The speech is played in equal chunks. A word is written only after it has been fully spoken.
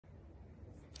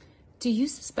Do you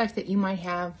suspect that you might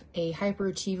have a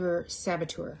hyperachiever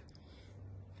saboteur?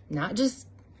 Not just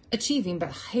achieving,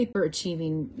 but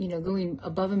hyperachieving, going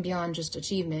above and beyond just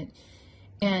achievement.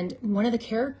 And one of the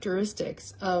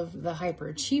characteristics of the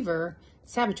hyperachiever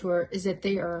saboteur is that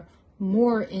they are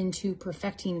more into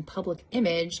perfecting public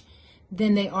image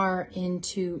than they are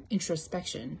into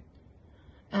introspection.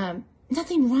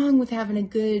 Nothing wrong with having a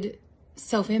good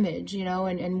self-image,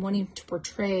 and wanting to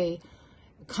portray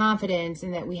confidence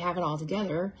and that we have it all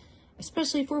together,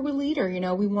 especially if we're a leader.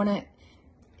 We want to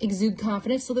exude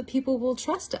confidence so that people will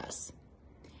trust us.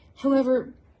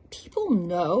 However, people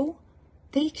know,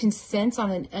 they can sense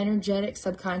on an energetic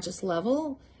subconscious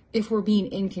level if we're being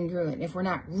incongruent, if we're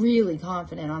not really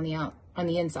confident on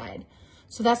the inside.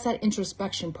 So that's that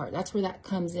introspection part. That's where that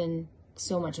comes in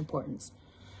so much importance.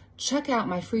 Check out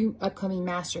my free upcoming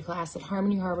masterclass at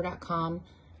harmonyharbor.com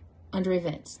under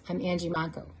events. I'm Angie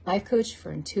Manco, life coach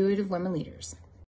for intuitive women leaders.